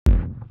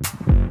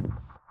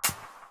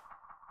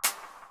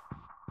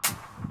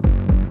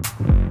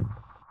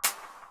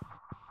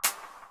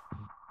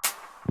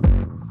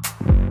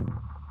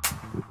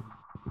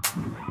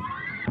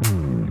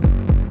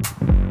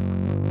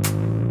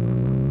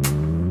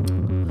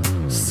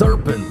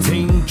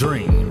Serpentine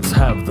dreams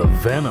have the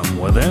venom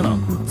within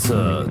them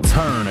to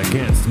turn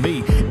against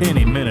me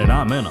any minute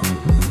I'm in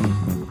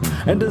them.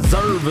 And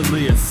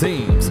deservedly it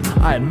seems,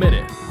 I admit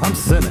it, I'm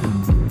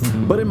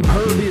sinning. But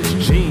impervious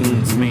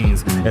genes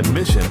means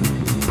admission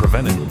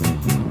prevented.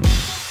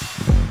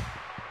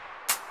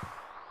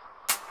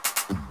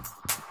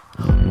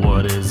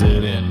 What is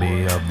it in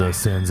me of the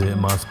sins? It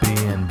must be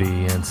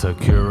envy.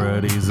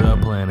 Insecurities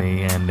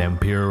aplenty and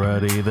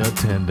impurity the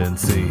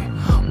tendency.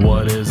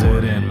 What is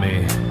it in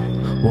me?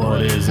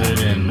 What is it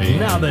in me?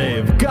 Now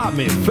they've got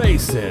me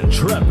facing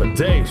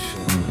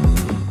trepidation,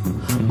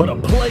 but a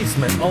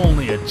placement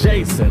only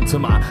adjacent to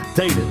my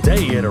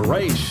day-to-day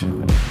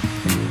iteration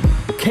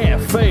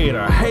can't fade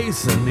or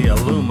hasten the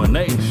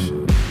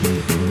illumination,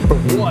 for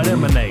what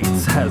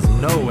emanates has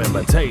no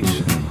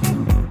imitation.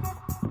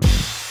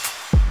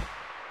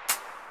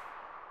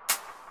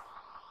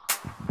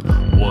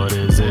 What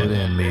is it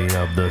in me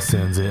of the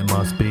sins? It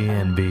must be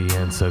envy.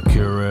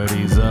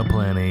 Insecurities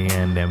aplenty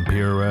and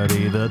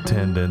impurity the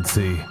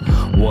tendency.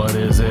 What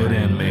is it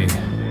in me?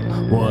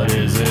 What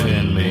is it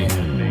in me?